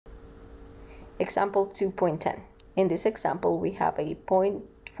Example 2.10. In this example, we have a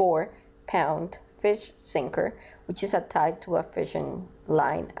 0.4 pound fish sinker, which is tied to a fishing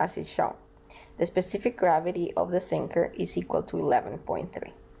line as is shown. The specific gravity of the sinker is equal to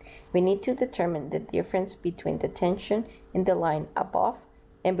 11.3. We need to determine the difference between the tension in the line above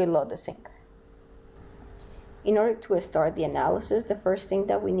and below the sinker. In order to start the analysis, the first thing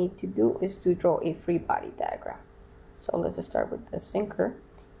that we need to do is to draw a free body diagram. So let's start with the sinker.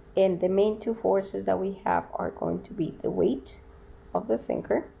 And the main two forces that we have are going to be the weight of the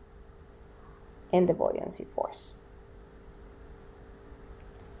sinker and the buoyancy force.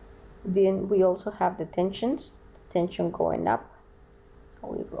 Then we also have the tensions. The tension going up, so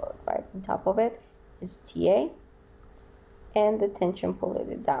we go right on top of it, is TA, and the tension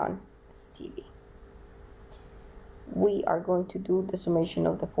pulling it down is TB. We are going to do the summation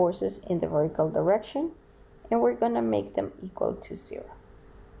of the forces in the vertical direction, and we're going to make them equal to 0.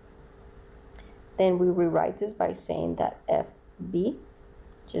 Then we rewrite this by saying that FB,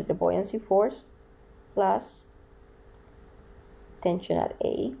 which is the buoyancy force, plus tension at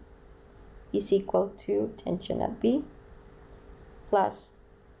A, is equal to tension at B, plus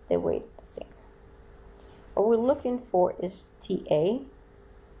the weight of the sinker. What we're looking for is TA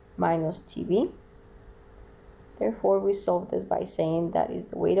minus TB. Therefore, we solve this by saying that is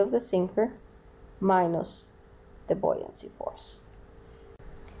the weight of the sinker minus the buoyancy force.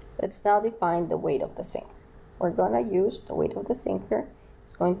 Let's now define the weight of the sinker. We're going to use the weight of the sinker.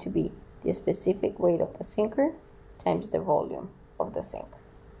 It's going to be the specific weight of the sinker times the volume of the sinker.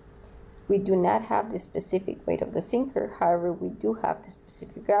 We do not have the specific weight of the sinker, however, we do have the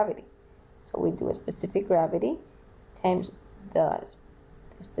specific gravity. So we do a specific gravity times the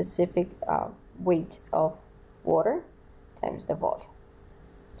specific weight of water times the volume.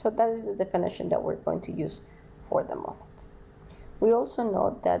 So that is the definition that we're going to use for the moment. We also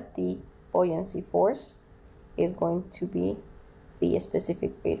know that the buoyancy force is going to be the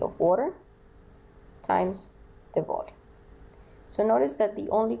specific weight of water times the volume. So notice that the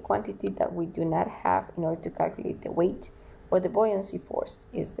only quantity that we do not have in order to calculate the weight or the buoyancy force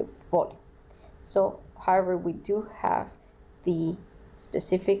is the volume. So, however, we do have the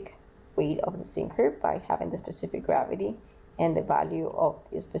specific weight of the sinker by having the specific gravity and the value of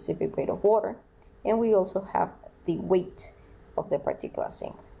the specific weight of water, and we also have the weight of the particular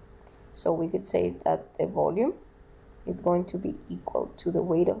sinker. So we could say that the volume is going to be equal to the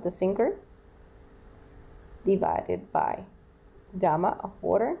weight of the sinker divided by gamma of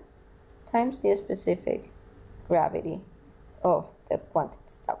water times the specific gravity of the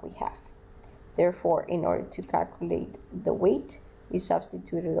quantities that we have. Therefore, in order to calculate the weight, we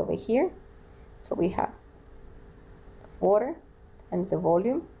substitute it over here. So we have water times the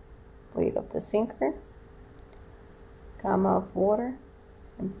volume, weight of the sinker, gamma of water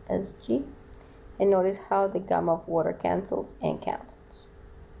times Sg, and notice how the gamma of water cancels and cancels.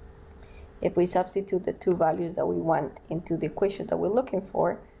 If we substitute the two values that we want into the equation that we're looking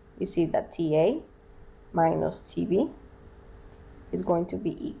for, we see that TA minus TB is going to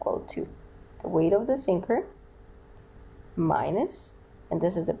be equal to the weight of the sinker minus, and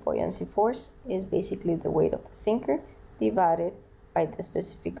this is the buoyancy force, is basically the weight of the sinker divided by the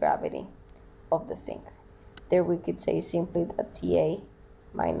specific gravity of the sinker. There we could say simply that TA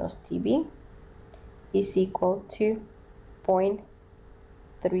minus TB is equal to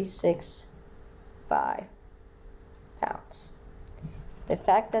 0.365 pounds. The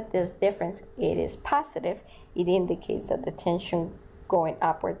fact that this difference it is positive, it indicates that the tension going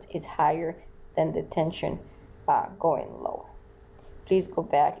upwards is higher than the tension going lower. Please go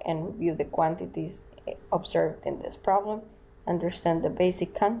back and review the quantities observed in this problem, understand the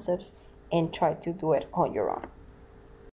basic concepts, and try to do it on your own.